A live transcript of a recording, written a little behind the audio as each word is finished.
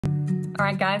All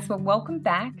right, guys, well, welcome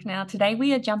back. Now, today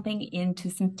we are jumping into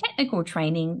some technical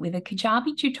training with a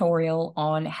Kajabi tutorial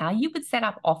on how you would set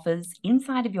up offers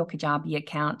inside of your Kajabi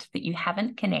account that you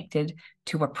haven't connected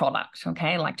to a product,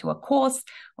 okay, like to a course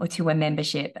or to a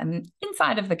membership. And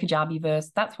inside of the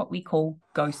Kajabiverse, that's what we call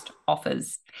ghost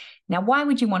offers. Now, why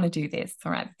would you want to do this?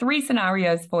 All right, 3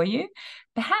 scenarios for you.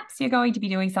 Perhaps you're going to be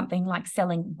doing something like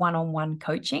selling one-on-one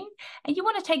coaching, and you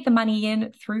want to take the money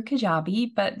in through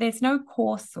Kajabi, but there's no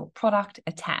course or product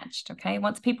attached, okay?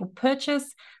 Once people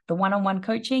purchase the one-on-one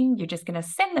coaching, you're just going to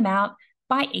send them out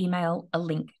by email a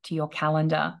link to your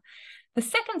calendar. The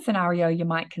second scenario you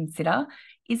might consider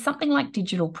is something like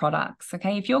digital products,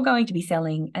 okay? If you're going to be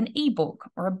selling an ebook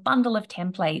or a bundle of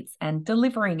templates and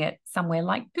delivering it somewhere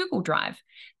like Google Drive,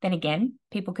 then again,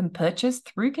 people can purchase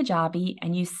through Kajabi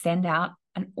and you send out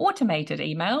an automated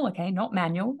email, okay, not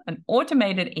manual, an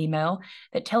automated email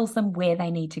that tells them where they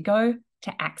need to go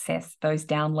to access those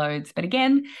downloads. But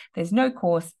again, there's no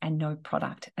course and no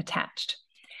product attached.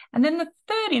 And then the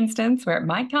third instance where it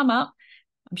might come up,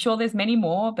 I'm sure there's many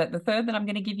more, but the third that I'm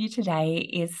going to give you today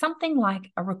is something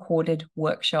like a recorded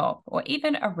workshop or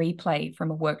even a replay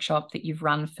from a workshop that you've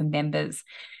run for members.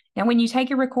 Now, when you take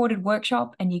a recorded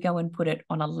workshop and you go and put it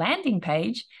on a landing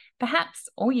page, perhaps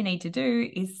all you need to do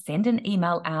is send an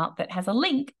email out that has a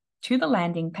link to the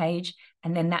landing page,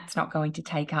 and then that's not going to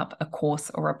take up a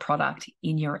course or a product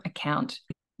in your account.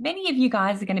 Many of you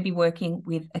guys are going to be working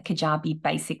with a Kajabi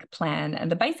basic plan,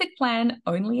 and the basic plan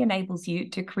only enables you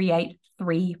to create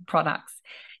 3 products.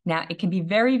 Now, it can be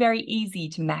very, very easy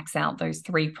to max out those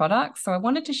 3 products. So I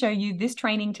wanted to show you this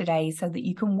training today so that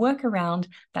you can work around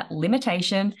that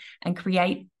limitation and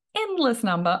create endless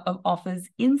number of offers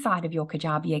inside of your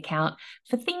Kajabi account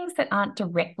for things that aren't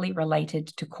directly related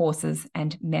to courses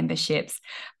and memberships.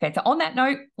 Okay, so on that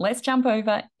note, let's jump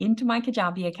over into my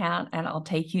Kajabi account and I'll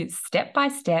take you step by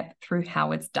step through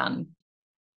how it's done.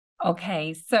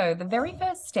 Okay, so the very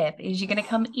first step is you're going to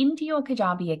come into your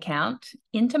Kajabi account,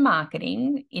 into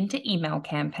marketing, into email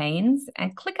campaigns,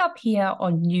 and click up here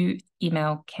on new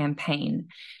email campaign.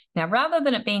 Now, rather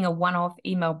than it being a one-off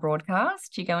email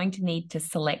broadcast, you're going to need to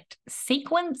select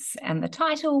sequence, and the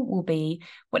title will be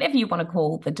whatever you want to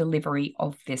call the delivery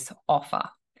of this offer.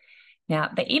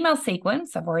 Now, the email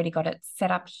sequence, I've already got it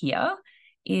set up here,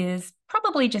 is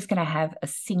probably just going to have a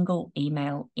single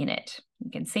email in it.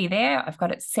 You can see there, I've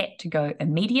got it set to go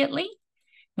immediately.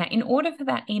 Now, in order for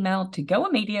that email to go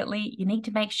immediately, you need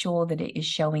to make sure that it is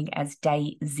showing as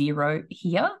day 0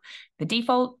 here. The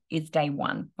default is day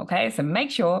 1, okay? So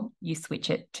make sure you switch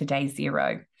it to day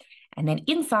 0. And then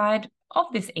inside of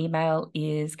this email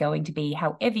is going to be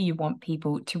however you want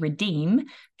people to redeem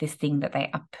this thing that they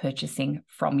are purchasing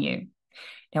from you.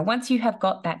 Now, once you have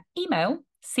got that email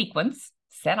sequence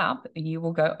set up, you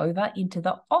will go over into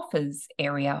the offers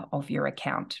area of your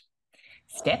account.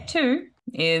 Step 2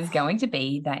 is going to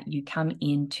be that you come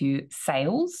into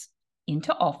sales,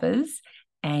 into offers,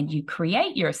 and you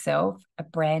create yourself a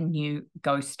brand new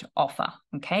ghost offer,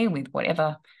 okay, with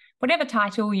whatever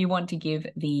title you want to give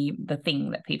the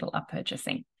thing that people are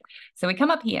purchasing. So we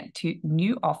come up here to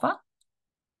new offer,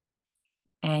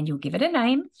 and you'll give it a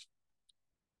name.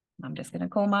 I'm just going to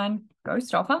call mine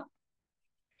ghost offer.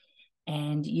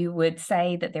 And you would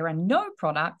say that there are no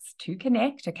products to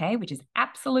connect, okay, which is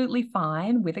absolutely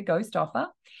fine with a ghost offer.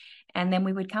 And then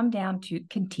we would come down to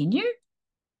continue.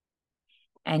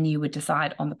 And you would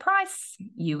decide on the price.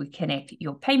 You would connect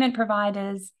your payment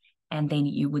providers. And then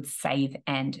you would save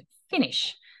and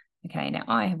finish. Okay, now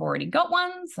I have already got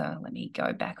one. So let me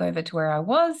go back over to where I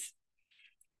was.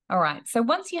 All right, so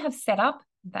once you have set up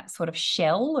that sort of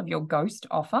shell of your ghost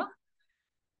offer,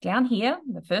 down here,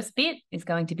 the first bit is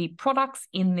going to be products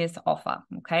in this offer,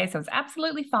 okay? So it's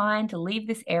absolutely fine to leave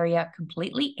this area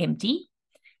completely empty.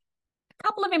 A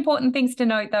couple of important things to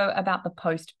note, though, about the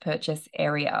post-purchase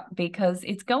area, because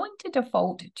it's going to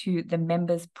default to the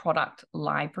member's product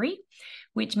library,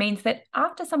 which means that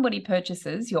after somebody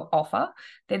purchases your offer,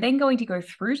 they're then going to go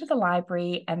through to the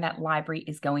library and that library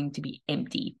is going to be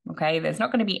empty, okay? There's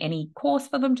not going to be any course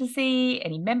for them to see,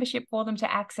 any membership for them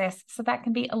to access, so that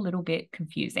can be a little bit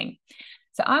confusing.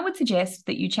 So I would suggest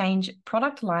that you change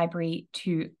product library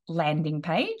to landing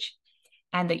page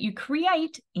and that you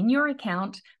create in your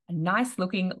account a nice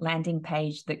looking landing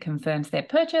page that confirms their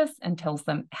purchase and tells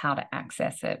them how to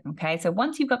access it, okay? So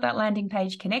once you've got that landing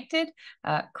page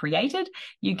created,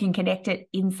 you can connect it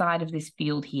inside of this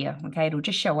field here, okay? It'll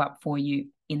just show up for you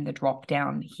in the drop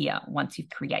down here once you've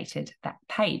created that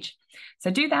page.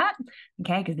 So do that,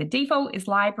 okay? Because the default is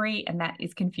library and that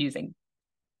is confusing.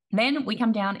 Then we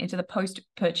come down into the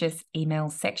post-purchase email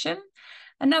section.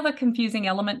 Another confusing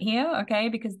element here, okay,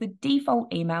 because the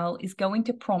default email is going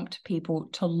to prompt people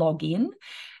to log in.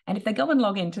 And if they go and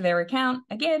log into their account,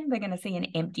 again, they're going to see an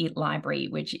empty library,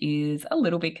 which is a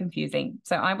little bit confusing.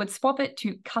 So I would swap it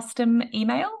to custom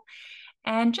email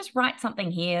and just write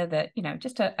something here that,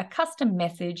 just a custom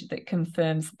message that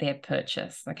confirms their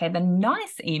purchase. Okay, the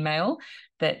nice email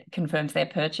that confirms their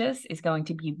purchase is going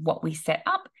to be what we set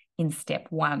up in step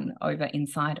 1 over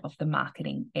inside of the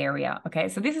marketing area. Okay,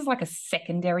 so this is like a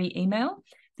secondary email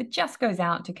that just goes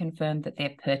out to confirm that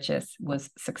their purchase was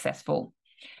successful.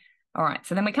 All right,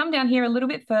 so then we come down here a little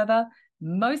bit further.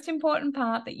 Most important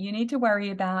part that you need to worry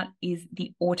about is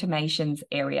the automations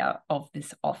area of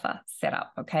this offer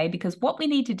setup, okay? Because what we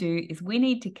need to do is we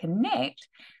need to connect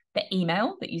the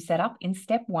email that you set up in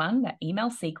step 1, that email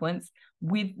sequence,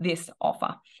 with this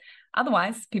offer.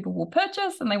 Otherwise, people will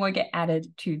purchase and they won't get added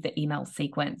to the email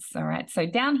sequence. All right, so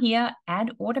down here,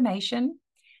 add automation,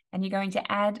 and you're going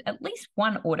to add at least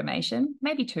one automation,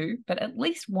 maybe 2, but at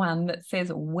least one that says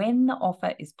when the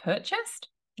offer is purchased,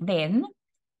 then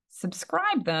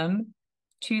subscribe them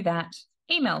to that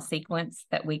email sequence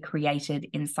that we created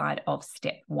inside of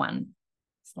step 1.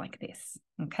 It's like this,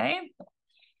 okay?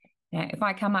 Now, if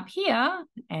I come up here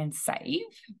and save,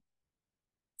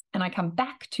 and I come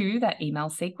back to that email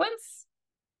sequence,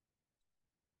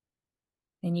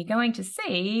 then you're going to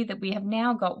see that we have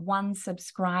now got one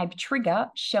subscribe trigger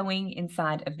showing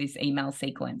inside of this email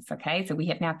sequence, okay? So we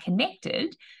have now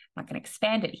connected, I can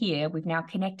expand it here, we've now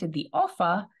connected the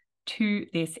offer to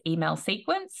this email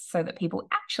sequence so that people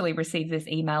actually receive this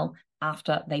email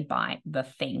after they buy the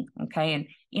thing, okay? And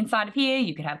inside of here,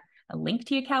 you could have a link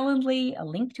to your Calendly, a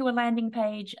link to a landing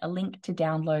page, a link to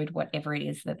download whatever it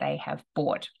is that they have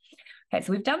bought. Okay,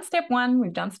 so we've done step 1,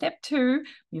 we've done step 2,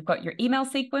 you've got your email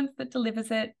sequence that delivers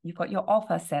it, you've got your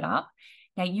offer set up.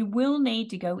 Now you will need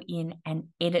to go in and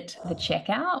edit the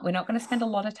checkout. We're not going to spend a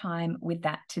lot of time with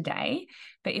that today,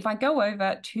 but if I go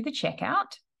over to the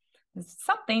checkout, there's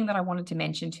something that I wanted to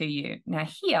mention to you. Now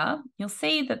here, you'll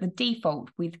see that the default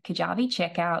with Kajabi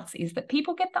checkouts is that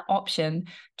people get the option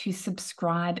to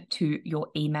subscribe to your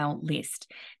email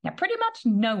list. Now, pretty much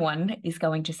no one is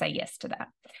going to say yes to that.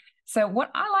 So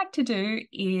what I like to do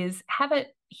is have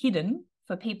it hidden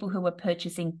for people who are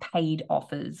purchasing paid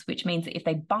offers, which means that if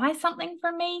they buy something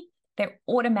from me, they're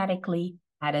automatically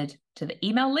added to the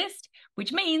email list,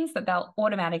 which means that they'll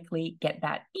automatically get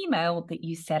that email that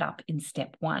you set up in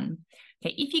step 1.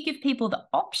 Okay, if you give people the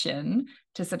option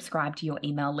to subscribe to your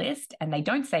email list and they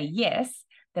don't say yes,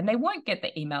 then they won't get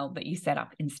the email that you set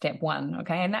up in step 1,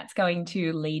 okay? And that's going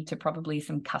to lead to probably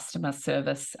some customer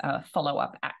service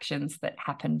follow-up actions that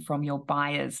happen from your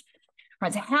buyers. All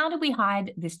right, so how do we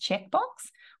hide this checkbox?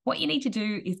 What you need to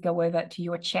do is go over to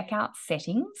your checkout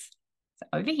settings. So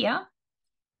over here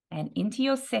and into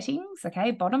your settings,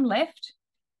 okay, bottom left.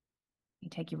 You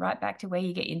take you right back to where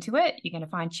you get into it. You're going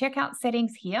to find checkout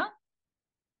settings here.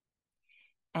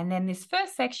 And then this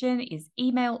first section is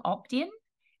email opt-in.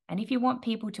 And if you want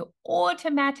people to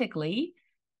automatically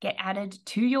get added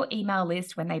to your email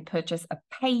list when they purchase a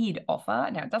paid offer,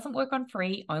 now it doesn't work on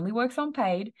free, only works on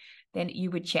paid, then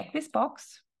you would check this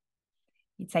box.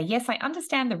 You'd say, yes, I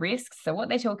understand the risks. So what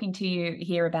they're talking to you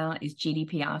here about is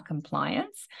GDPR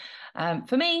compliance.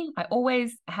 For me, I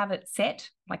always have it set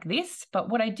like this, but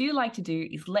what I do like to do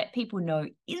is let people know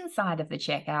inside of the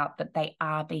checkout that they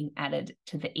are being added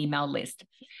to the email list.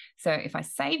 So if I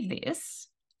save this,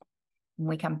 and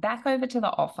we come back over to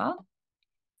the offer,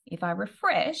 if I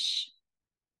refresh,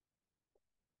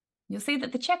 you'll see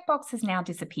that the checkbox has now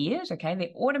disappeared, okay? They're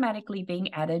automatically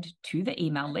being added to the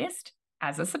email list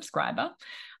as a subscriber,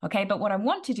 okay? But what I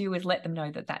want to do is let them know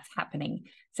that that's happening.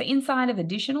 So inside of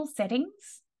additional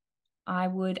settings, I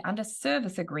would, under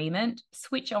service agreement,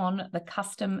 switch on the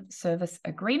custom service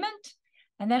agreement.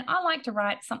 And then I like to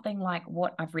write something like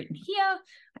what I've written here.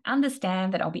 I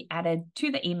understand that I'll be added to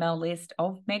the email list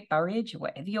of Meg Burridge, or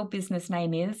whatever your business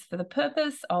name is, for the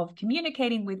purpose of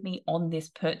communicating with me on this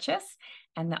purchase,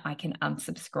 and that I can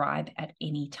unsubscribe at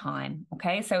any time.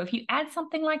 Okay, so if you add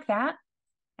something like that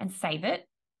and save it,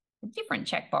 a different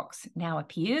checkbox now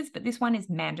appears, but this one is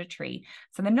mandatory.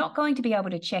 So they're not going to be able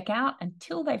to check out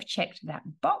until they've checked that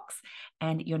box,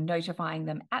 and you're notifying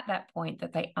them at that point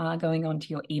that they are going onto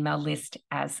your email list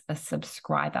as a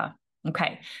subscriber.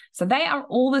 Okay, so they are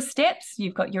all the steps.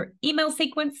 You've got your email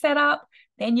sequence set up,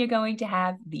 then you're going to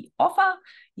have the offer,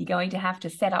 you're going to have to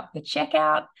set up the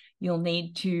checkout, you'll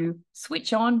need to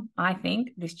switch on, I think,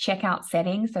 this checkout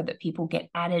setting so that people get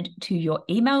added to your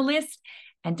email list.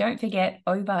 And don't forget,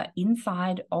 over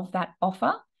inside of that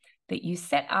offer, that you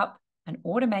set up an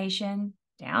automation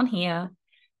down here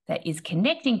that is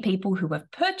connecting people who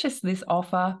have purchased this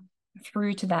offer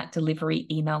through to that delivery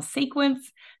email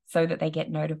sequence so that they get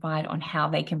notified on how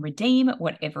they can redeem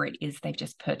whatever it is they've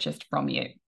just purchased from you.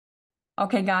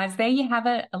 Okay, guys, there you have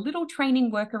it, a little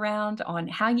training workaround on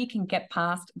how you can get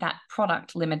past that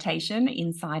product limitation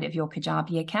inside of your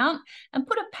Kajabi account and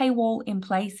put a paywall in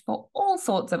place for all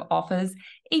sorts of offers,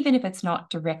 even if it's not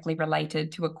directly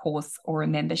related to a course or a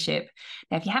membership.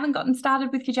 Now, if you haven't gotten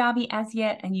started with Kajabi as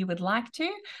yet and you would like to,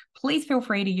 please feel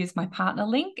free to use my partner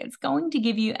link. It's going to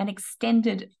give you an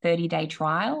extended 30-day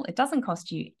trial. It doesn't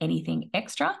cost you anything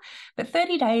extra, but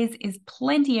 30 days is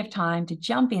plenty of time to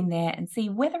jump in there and see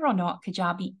whether or not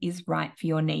Kajabi is right for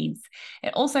your needs.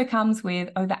 It also comes with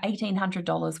over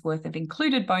 $1,800 worth of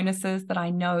included bonuses that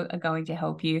I know are going to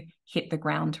help you hit the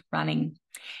ground running.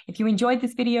 If you enjoyed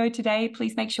this video today,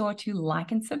 please make sure to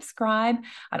like and subscribe.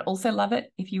 I'd also love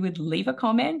it if you would leave a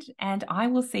comment, and I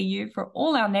will see you for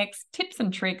all our next tips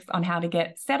and tricks on how to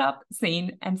get set up,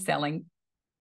 seen, and selling.